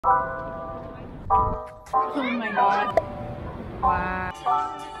Oh my god. Wow.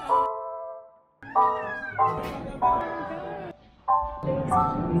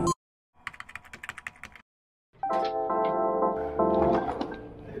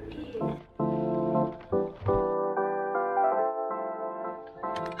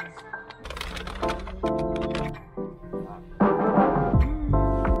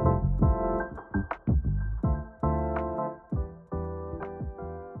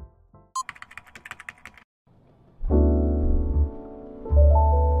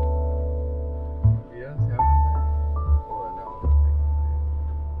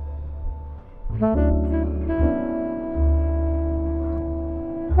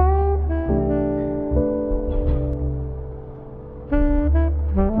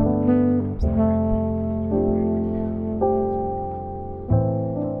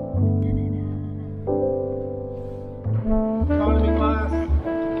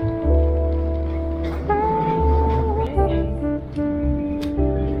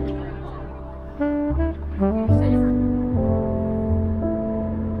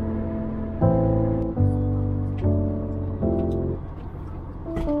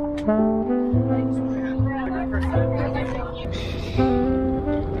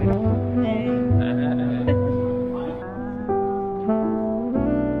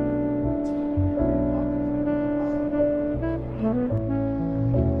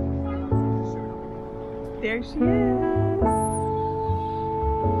 There she is.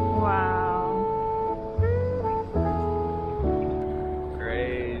 Wow.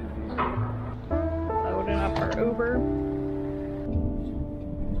 Crazy. Loading up our Uber.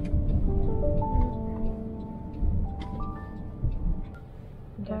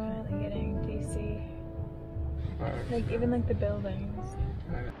 Definitely getting DC. Like even like the buildings.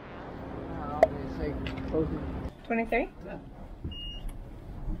 23? Yeah.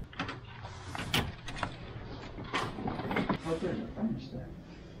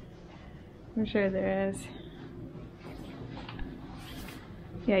 I'm sure there is.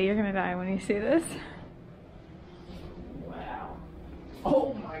 Yeah, you're gonna die when you see this. Wow.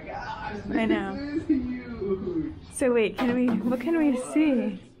 Oh my gosh. I know. This is huge. So wait, what can we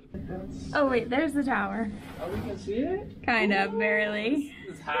see? Oh wait, there's the tower. Oh, we can see it? Kind of, barely.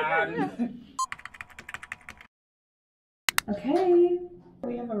 It's hot. Okay,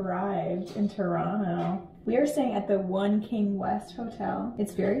 we have arrived in Toronto. We are staying at the One King West Hotel.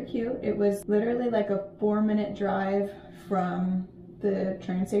 It's very cute. It was literally like a 4-minute drive from the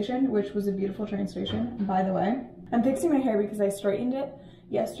train station, which was a beautiful train station, by the way. I'm fixing my hair because I straightened it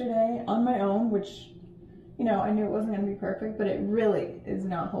yesterday on my own, which, you know, I knew it wasn't gonna be perfect, but it really is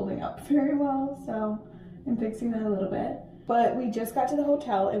not holding up very well, so I'm fixing that a little bit. But we just got to the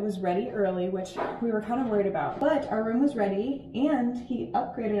hotel. It was ready early, which we were kind of worried about. But our room was ready, and he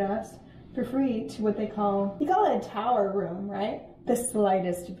upgraded us for free to what they call, you call it a tower room, right? The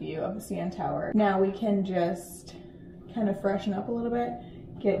slightest view of the CN Tower. Now we can just kind of freshen up a little bit,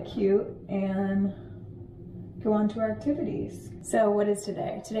 get cute, and go on to our activities. So what is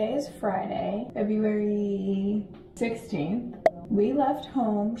today? Today is Friday, February 16th. We left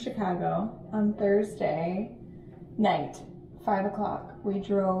home, Chicago, on Thursday night, 5 o'clock. We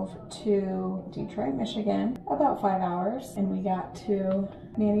drove to Detroit, Michigan, about 5 hours, and we got to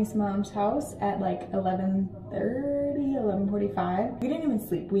Nanny's mom's house at like 11:30, 11:45. We didn't even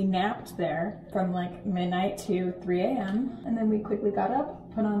sleep. We napped there from like midnight to 3 a.m. and then we quickly got up,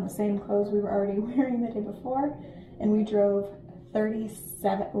 put on the same clothes we were already wearing the day before, and we drove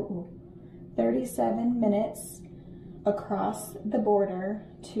 37 minutes across the border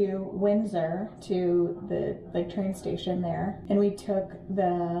to Windsor, to the train station there, and we took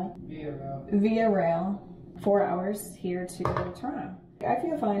the Via Rail 4 hours here to Toronto. I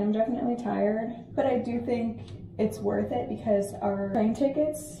feel fine. I'm definitely tired, but I do think it's worth it because our train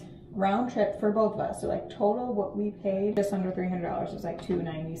tickets round trip for both of us, so like total what we paid, just under $300. It was like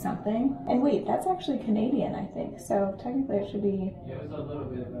 $290 something. And wait, that's actually Canadian, I think, so technically it should be, yeah, it was a little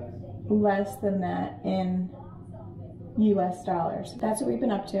bit less than that in US dollars. That's what we've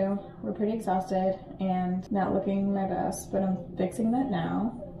been up to. We're pretty exhausted and not looking my best, but I'm fixing that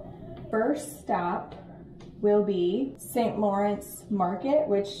now. First stop will be St. Lawrence Market,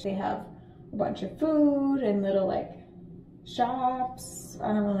 which they have a bunch of food and little like shops,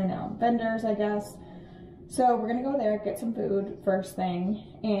 I don't really know, vendors I guess. So we're gonna go there, get some food first thing,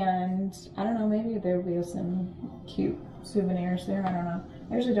 and I don't know, maybe there'll be some cute souvenirs there, I don't know.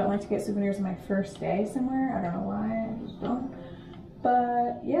 I usually don't like to get souvenirs on my first day somewhere, I don't know why, I just don't.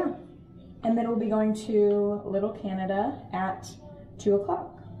 But yeah, and then we'll be going to Little Canada at 2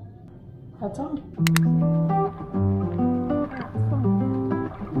 o'clock. That's all.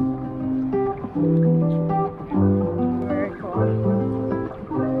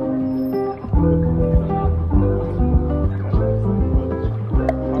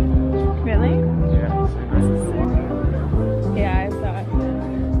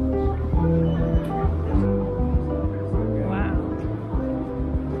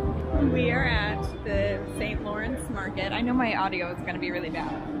 audio is gonna be really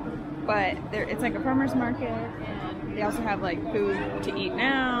bad. But it's like a farmer's market, and they also have like food to eat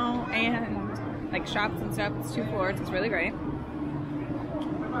now and like shops and stuff. It's 2 floors. It's really great.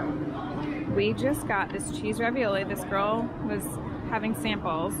 We just got this cheese ravioli. This girl was having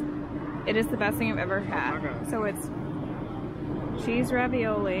samples. It is the best thing I've ever had. So it's cheese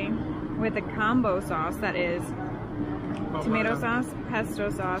ravioli with a combo sauce that is tomato sauce, pesto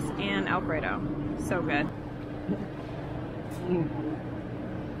sauce, and Alfredo. So good.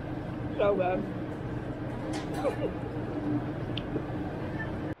 So good.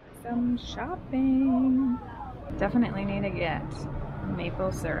 Some shopping. Definitely need to get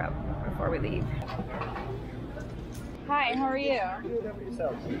maple syrup before we leave. Hi, how are you?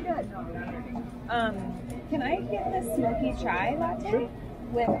 Good. Can I get the smoky chai latte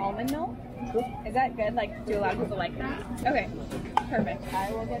with almond milk? Is that good? Like, do a lot of people like that? Okay, perfect.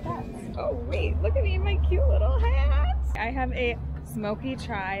 I will get that. Oh wait, look at me in my cute little hat. I have a smoky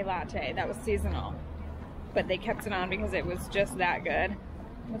chai latte that was seasonal, but they kept it on because it was just that good.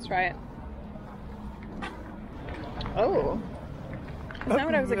 Let's try it. Oh. That's not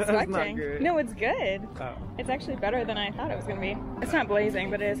what I was expecting. No, it's good. Oh. It's actually better than I thought it was going to be. It's not blazing,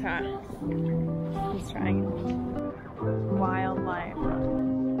 but it is hot. He's trying. Wildlife.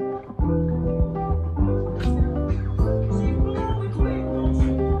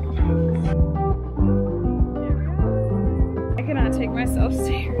 I cannot take myself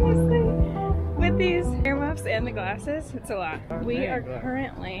seriously with these earmuffs and the glasses. It's a lot. We are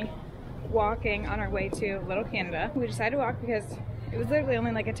currently walking on our way to Little Canada. We decided to walk because it was literally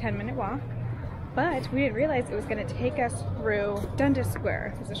only like a 10-minute walk, but we didn't realize it was going to take us through Dundas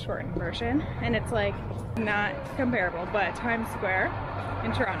Square. It's a shortened version, and it's like not comparable, but Times Square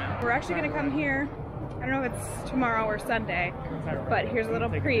in Toronto. We're actually going to come here, I don't know if it's tomorrow or Sunday, but here's a little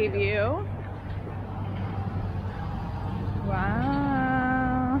preview.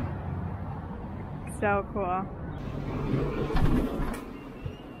 Wow. So cool.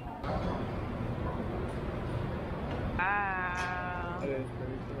 Wow. That is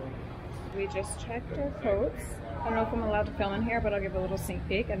pretty cool. We just checked our coats. I don't know if I'm allowed to film in here, but I'll give a little sneak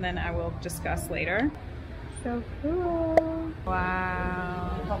peek and then I will discuss later. So cool.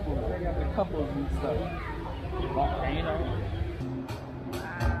 Wow. They got a couple of new stuff. Volcano.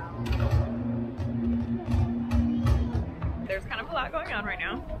 There's kind of a lot going on right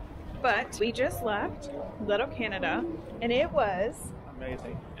now, but we just left Little Canada and it was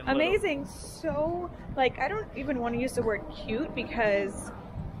amazing. Amazing. So, like, I don't even want to use the word cute because,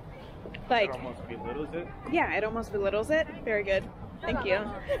 like, it almost belittles it. Yeah, it almost belittles it. Very good. Thank you.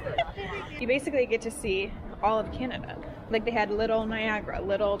 You basically get to see all of Canada. Like, they had Little Niagara,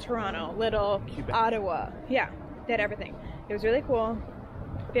 Little Toronto, Little Quebec. Ottawa. Yeah, they had everything. It was really cool.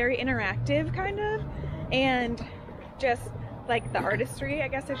 Very interactive, kind of. And just, like, the artistry, I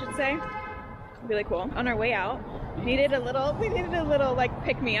guess I should say. Really cool. On our way out, we needed a little like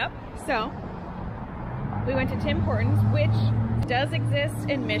pick-me-up. So we went to Tim Hortons, which does exist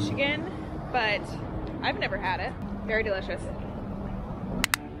in Michigan, but I've never had it. Very delicious.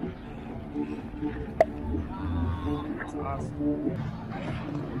 That's awesome.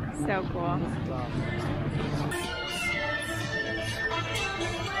 So cool.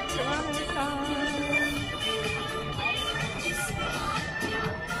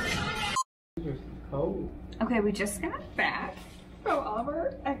 Okay, we just got back from all of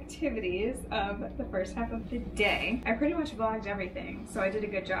our activities of the first half of the day. I pretty much vlogged everything, so I did a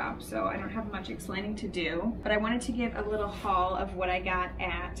good job, so I don't have much explaining to do. But I wanted to give a little haul of what I got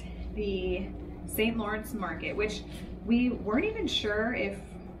at the St. Lawrence Market, which we weren't even sure if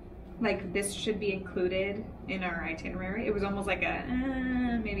like this should be included in our itinerary. It was almost like a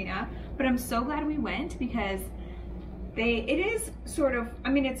maybe not, but I'm so glad we went because it is sort of, I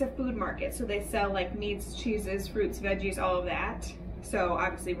mean, it's a food market, so they sell like meats, cheeses, fruits, veggies, all of that. So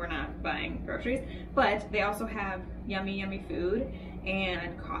obviously we're not buying groceries, but they also have yummy, yummy food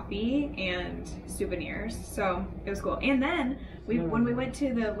and coffee and souvenirs. So it was cool. And then when we went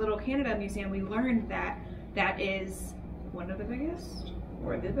to the Little Canada Museum, we learned that that is one of the biggest,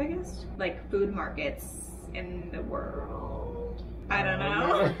 or the biggest, like food markets in the world. I don't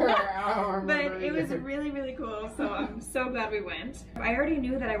know. But it was really, really cool. So I'm so glad we went. I already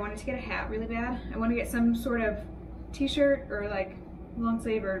knew that I wanted to get a hat really bad. I want to get some sort of t-shirt or like long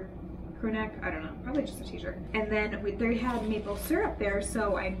sleeve or crew neck. I don't know. Probably just a t-shirt. And then they had maple syrup there,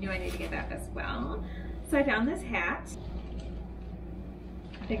 so I knew I needed to get that as well. So I found this hat.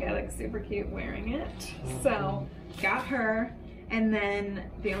 I think I look super cute wearing it. So got her. And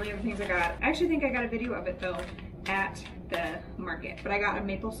then the only other things I got, I actually think I got a video of it though, at the market, but I got a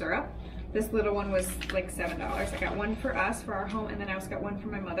maple syrup, This little one was like $7. I got one for us, for our home, and then I also got one for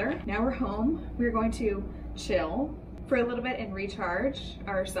my mother. Now we're home. We're going to chill for a little bit and recharge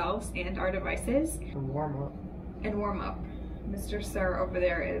ourselves and our devices. And warm up. And warm up. Mr. Sir over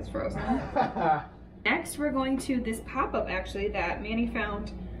there is frozen. Next, we're going to this pop-up actually that Manny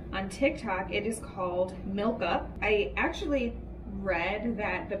found on TikTok. It is called Milk Up. I actually read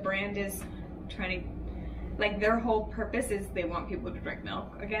that the brand is trying to, like, their whole purpose is they want people to drink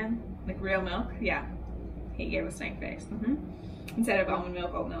milk again, like real milk. Yeah, he gave a stank face. Instead of almond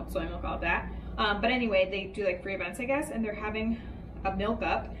milk, oat milk, soy milk, all that. But anyway, they do like free events, I guess, and they're having a Milk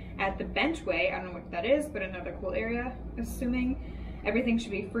Up at the Benchway. I don't know what that is, but another cool area, assuming everything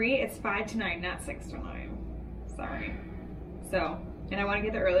should be free. It's 5 to 9, not 6 to 9. Sorry. So, and I want to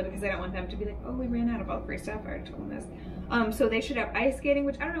get there early because I don't want them to be like, oh, we ran out of all free stuff. I already told them this. So they should have ice skating,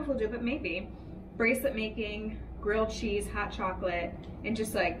 which I don't know if we'll do, but maybe. Bracelet making, grilled cheese, hot chocolate, and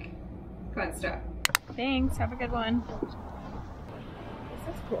just like fun stuff. Thanks, have a good one. This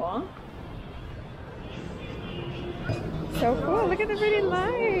is cool. So cool, look at the pretty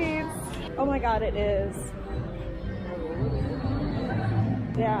lights. Oh my God, it is.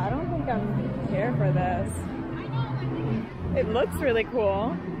 Yeah, I don't think I'm here for this. It looks really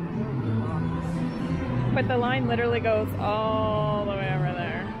cool. But the line literally goes all the way over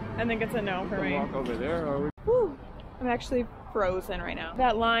there. I think it's a no for me. Walk over there, or Whew. I'm actually frozen right now.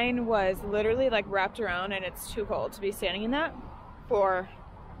 That line was literally like wrapped around and it's too cold to be standing in that for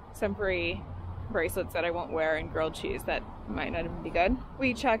some free bracelets that I won't wear and grilled cheese that might not even be good.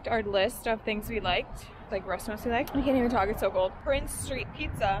 We checked our list of things we liked, like restaurants we liked. I can't even talk, it's so cold. Prince Street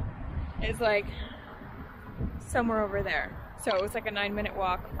Pizza is like somewhere over there. So it was like a 9-minute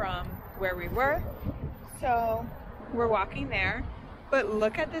walk from where we were. So we're walking there, but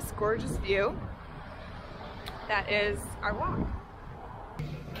look at this gorgeous view. That is our walk.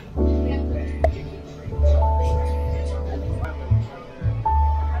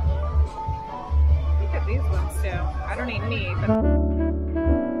 Look at these ones too. I don't eat meat, but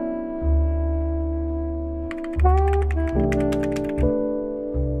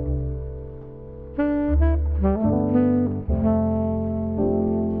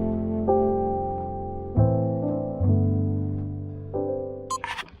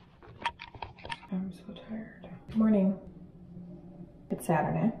morning. It's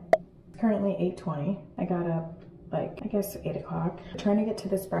Saturday. It's currently 8:20. I got up like, I guess 8 o'clock. Trying to get to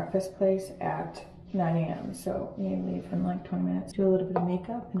this breakfast place at 9 a.m. So we need to leave in like 20 minutes. Do a little bit of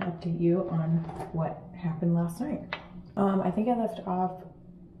makeup and update you on what happened last night. I think I left off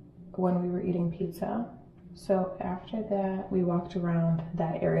when we were eating pizza. So after that, we walked around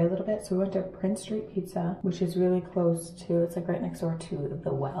that area a little bit. So we went to Prince Street Pizza, which is really close to, it's like right next door to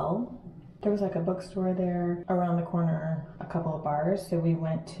the Well. There was like a bookstore there, around the corner, a couple of bars. So we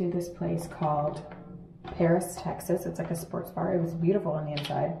went to this place called Paris, Texas. It's like a sports bar. It was beautiful on the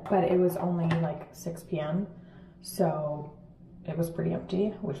inside, but it was only like 6 p.m. So it was pretty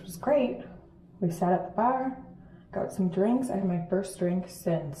empty, which was great. We sat at the bar, got some drinks. I had my first drink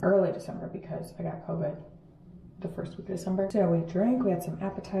since early December because I got COVID the first week of December. So we drank, we had some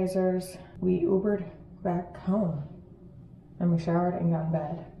appetizers. We Ubered back home and we showered and got in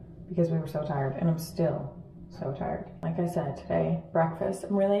bed, because we were so tired, and I'm still so tired. Like I said, today, breakfast,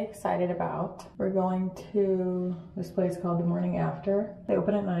 I'm really excited about. We're going to this place called The Morning After. They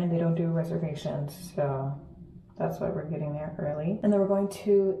open at 9, they don't do reservations, so that's why we're getting there early. And then we're going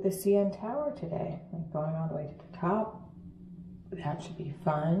to the CN Tower today, like going all the way to the top. That should be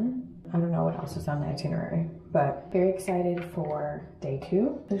fun. I don't know what else is on the itinerary, but very excited for day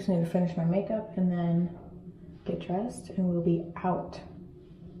 2. I just need to finish my makeup and then get dressed, and we'll be out.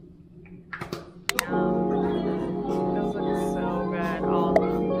 Those look so good, all of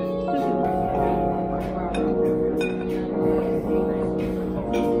them.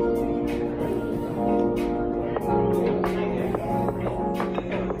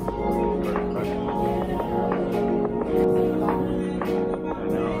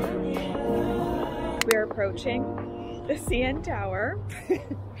 We're approaching the CN Tower.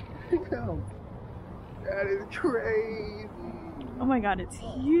 That is crazy. Oh my God, it's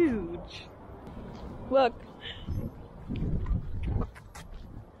huge. Look.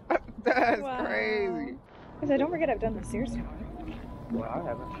 That's Wow. crazy. Because don't forget I've done the Sears Tower. Well, I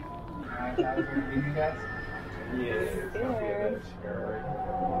haven't. You guys? Yeah.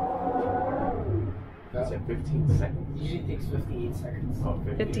 That's at 15 seconds. Usually takes 58 seconds. Oh,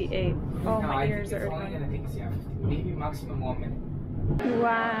 58. Oh, No, my I ears think are it's only going. gonna take, yeah, 50, maybe maximum 1 minute.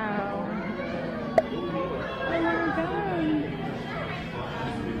 Wow. Oh my God.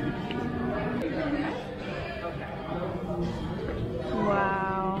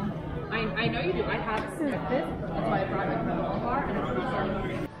 Wow. I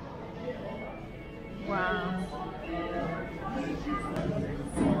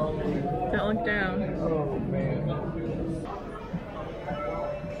look down. Oh man.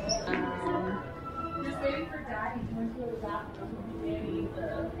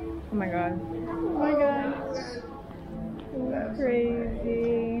 Oh my god. Oh my god.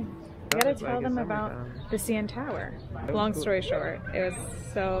 Crazy. I gotta tell them about the CN Tower. Long story short, it was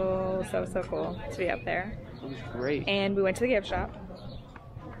so cool to be up there. It was great. And we went to the gift shop.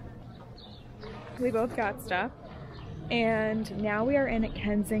 We both got stuff. And now we are in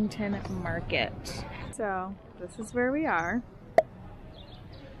Kensington Market. So this is where we are.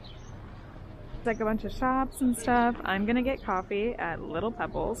 It's like a bunch of shops and stuff. I'm gonna get coffee at Little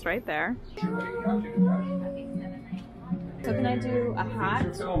Pebbles right there. So can I do a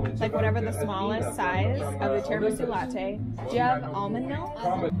hot, like whatever the smallest size of the tiramisu latte? Do you have almond milk?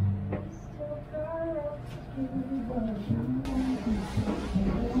 Thank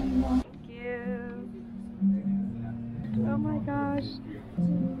you. Oh my gosh.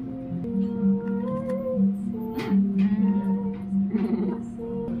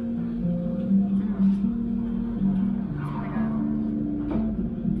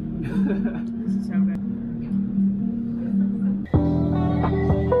 This is so good.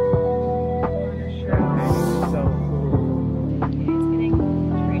 So cool. It's getting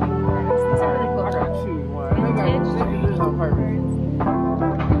trading cards. These are really cool. I gotta choose one. I Vintage got trading on purpose.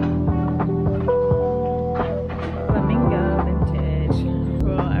 Flamingo vintage.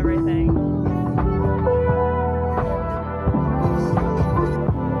 Cool, everything.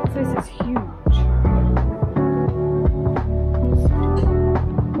 This place is huge.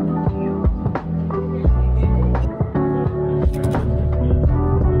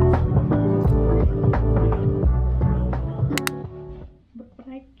 Look what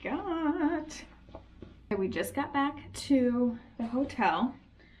I got. We just got back to the hotel.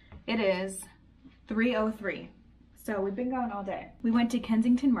 It is 3:03. So we've been gone all day. We went to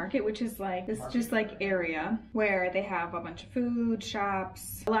Kensington Market, which is like this just like area where they have a bunch of food,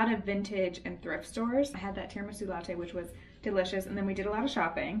 shops, a lot of vintage and thrift stores. I had that tiramisu latte, which was delicious, and then we did a lot of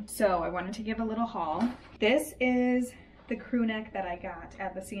shopping. So I wanted to give a little haul. This is the crew neck that I got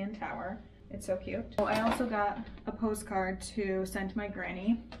at the CN Tower. It's so cute. Oh, I also got a postcard to send to my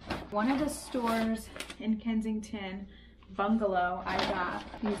granny. One of the stores in Kensington Bungalow, I got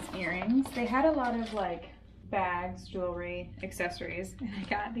these earrings. They had a lot of like bags, jewelry, accessories, and I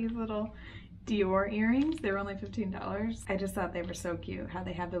got these little Dior earrings. They were only $15. I just thought they were so cute, how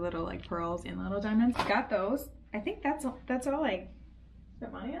they have the little like pearls and little diamonds. Got those. I think that's all I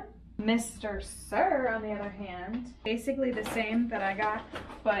spent money on. Mr. Sir, on the other hand, basically the same that I got,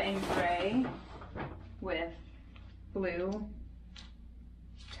 but in gray with blue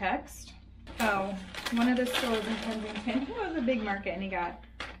text. Oh, one of the stores in Kensington, he was a big market, and he got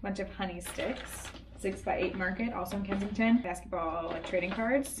a bunch of honey sticks. 6x8 market, also in Kensington. Basketball like trading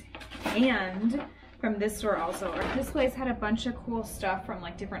cards. And from this store also. This place had a bunch of cool stuff from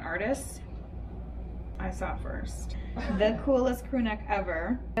like different artists. I saw first. The coolest crew neck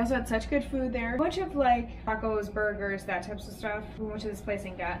ever. They also had such good food there. A bunch of like tacos, burgers, that types of stuff. We went to this place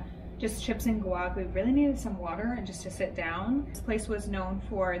and got just chips and guac. We really needed some water and just to sit down. This place was known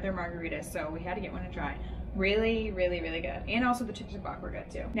for their margaritas, so we had to get one to try. Really, really, really good. And also the chips and guac were good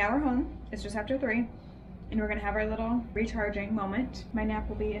too. Now we're home. It's just after 3, and we're gonna have our little recharging moment. My nap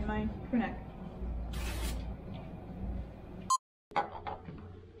will be in my crew neck.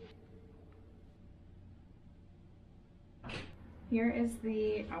 Here is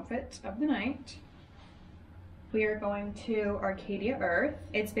the outfit of the night. We are going to Arcadia Earth.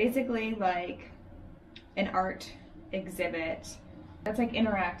 It's basically like an art exhibit that's like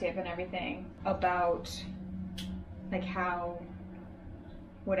interactive and everything about like how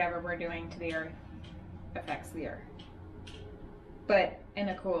whatever we're doing to the earth affects the earth, but in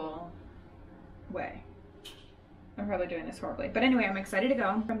a cool way. I'm probably doing this horribly, but anyway, I'm excited to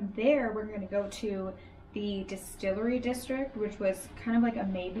go. From there, we're gonna go to the distillery district, which was kind of like a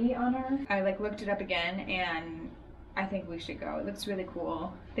maybe on our, I like looked it up again, and I think we should go. It looks really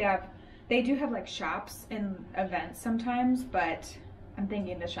cool. They do have like shops and events sometimes, but I'm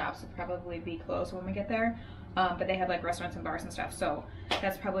thinking the shops will probably be closed when we get there. But they have like restaurants and bars and stuff, so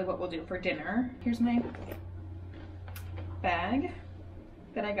that's probably what we'll do for dinner. Here's my bag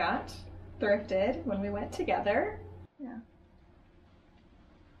that I got thrifted when we went together. Yeah.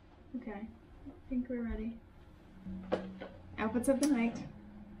 Okay, I think we're ready. Outfits of the night.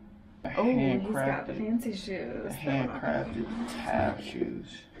 Oh, he's got the fancy shoes. Handcrafted tab shoes.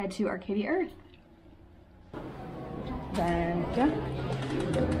 Head to Arcadia Earth. Then,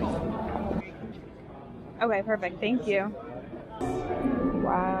 okay, perfect. Thank you.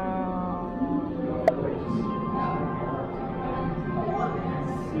 Wow.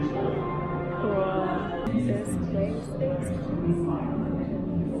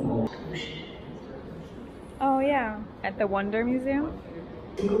 at the Wonder Museum.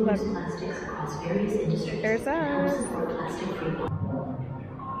 Look, there's us.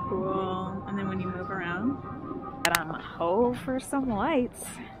 Cool. And then when you move around, ho for some lights.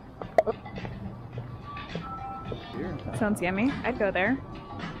 Sounds yummy. I'd go there.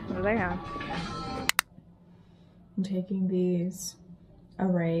 What do they have? I'm taking these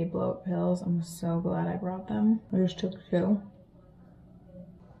Array bloat pills. I'm so glad I brought them. I just took 2.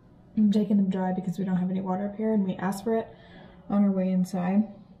 I'm taking them dry because we don't have any water up here, and we asked for it on our way inside,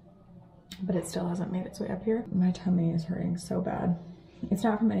 but it still hasn't made its way up here. My tummy is hurting so bad. It's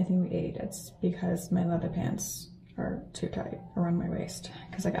not from anything we ate. It's because my leather pants are too tight around my waist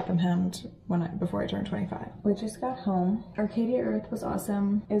because I got them hemmed before I turned 25. We just got home. Arcadia Earth was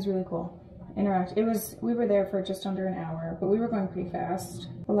awesome. It was really cool. We were there for just under an hour, but we were going pretty fast.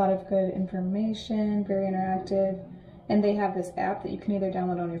 A lot of good information, very interactive. And they have this app that you can either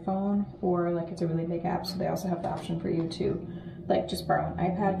download on your phone or like it's a really big app. So they also have the option for you to like just borrow an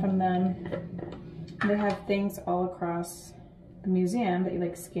iPad from them. They have things all across the museum that you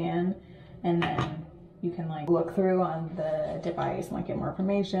like scan, and then you can like look through on the device and like get more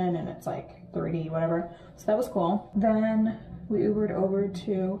information, and it's like 3D, whatever. So that was cool. Then we Ubered over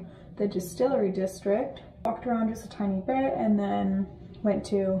to the distillery district, walked around just a tiny bit, and then went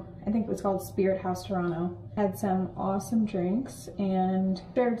to, I think it was called Spirit House Toronto. Had some awesome drinks and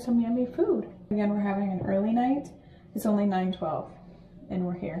shared some yummy food. Again, we're having an early night. It's only 9:12 and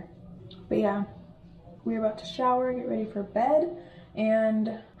we're here. But yeah, we're about to shower, get ready for bed,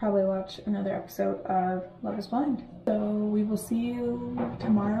 and probably watch another episode of Love is Blind. So we will see you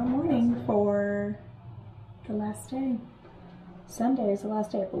tomorrow morning for the last day. Sunday is the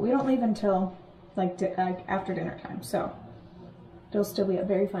last day, but we don't leave until like after dinner time, so it'll still be a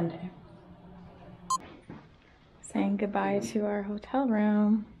very fun day. Saying goodbye to our hotel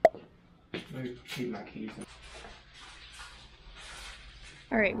room. Keep my keys.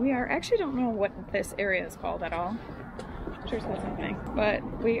 All right, we actually don't know what this area is called at all. I'm sure it's called something. But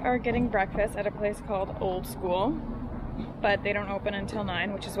we are getting breakfast at a place called Old School, but they don't open until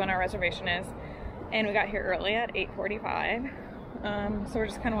 9, which is when our reservation is. And we got here early at 8:45. So we're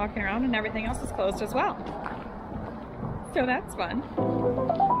just kind of walking around, and everything else is closed as well. So that's fun.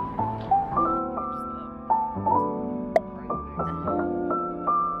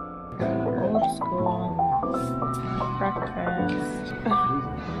 Old School breakfast.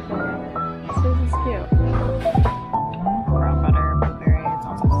 This is cute. Brown butter, blueberries,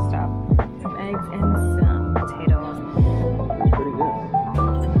 all sorts of stuff. Some eggs and some potatoes. It's pretty good.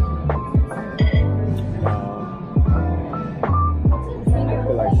 I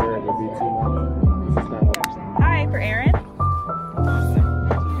feel like sure it would be too much. Hi, for Aaron.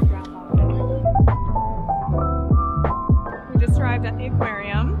 We just arrived at the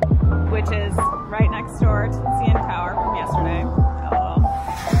aquarium, which is right next door to the CN Tower from yesterday.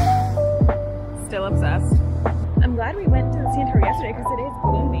 Still obsessed. I'm glad we went to the CN Tower yesterday because it is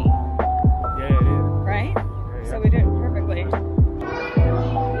gloomy. Yeah, it is. Right? Yeah. So we did it perfectly.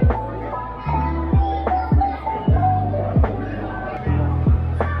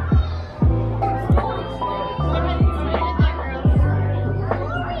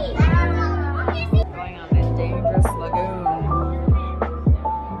 Going on this dangerous lagoon.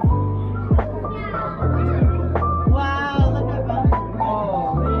 Wow, look at that. Oh,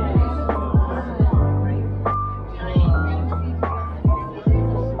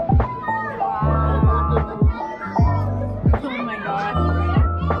 oh my god.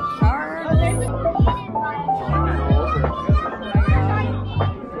 Sharks. Oh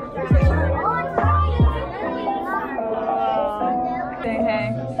my god. Say hey.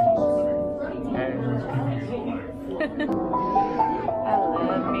 I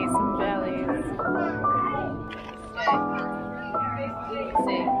love me some jellies.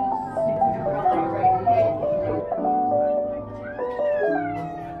 See.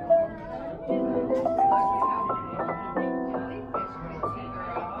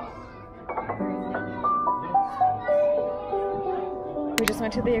 We just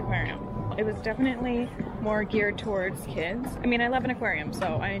went to the aquarium. It was definitely more geared towards kids. I mean, I love an aquarium,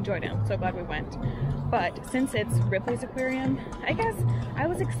 so I enjoyed it. I'm so glad we went. But since it's Ripley's aquarium, I guess I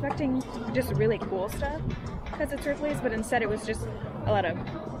was expecting just really cool stuff because it's Ripley's, but instead it was just a lot of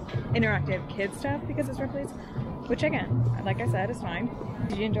interactive kid stuff because it's Ripley's, which again, like I said, is fine.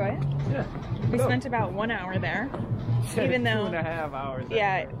 Did you enjoy it? Yeah. We spent about 1 hour there, even though 2.5 hours.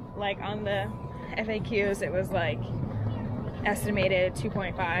 yeah, like on the FAQs it was like estimated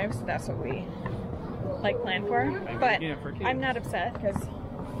 2.5, so that's what we like planned for. But Yeah, for kids. I'm not upset because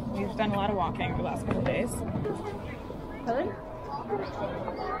we've done a lot of walking the last couple of days. Helen?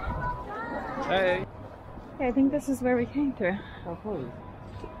 Hey. Okay, I think this is where we came through. Oh, please.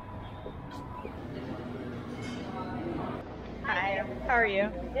 Hi, how are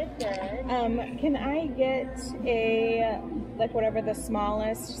you? Good. Can I get a, like whatever the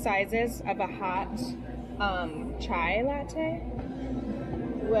smallest size is of a hot chai latte?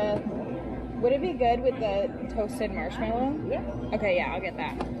 Would it be good with the toasted marshmallow? Yeah. Okay, yeah, I'll get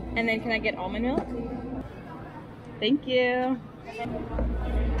that. And then can I get almond milk? Thank you.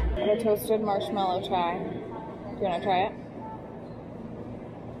 The toasted marshmallow chai. Do you want to try it?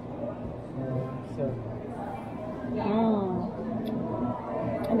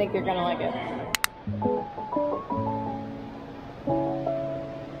 I think you're gonna like it.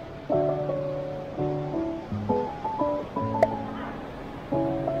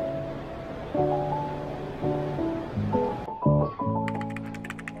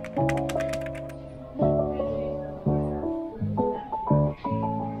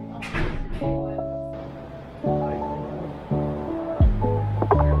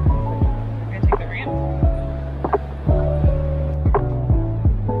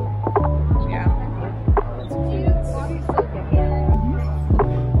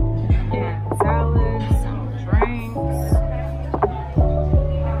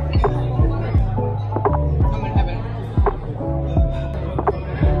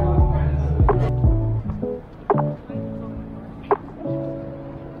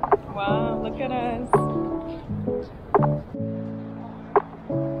 Wow, look at us.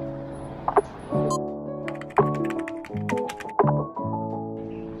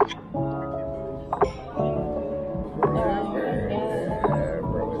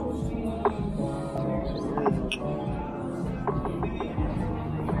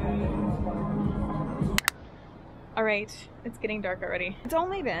 All right, it's getting dark already. It's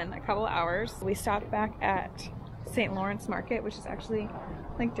only been a couple hours. We stopped back at St. Lawrence Market, which is actually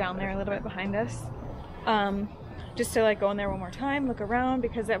like down there a little bit behind us. Just to like go in there one more time, look around,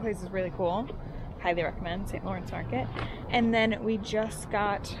 because that place is really cool. Highly recommend St. Lawrence Market. And then we just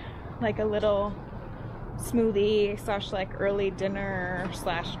got like a little smoothie slash like early dinner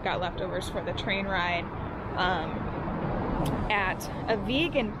slash got leftovers for the train ride at a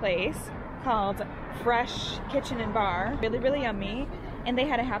vegan place called Fresh Kitchen and Bar. Really, really yummy. And they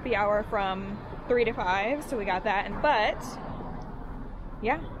had a happy hour from 3 to 5, so we got that. But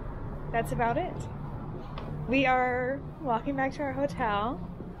yeah, that's about it. We are walking back to our hotel,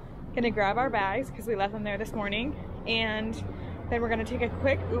 gonna grab our bags because we left them there this morning, and then we're gonna take a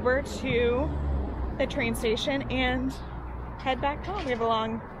quick Uber to the train station and head back home. We have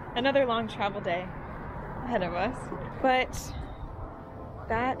another long travel day ahead of us. But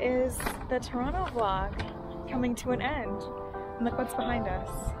that is the Toronto vlog coming to an end. And look what's behind us.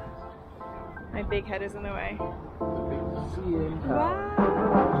 My big head is in the way. Wow.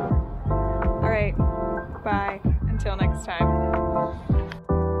 All right, bye. Until next time.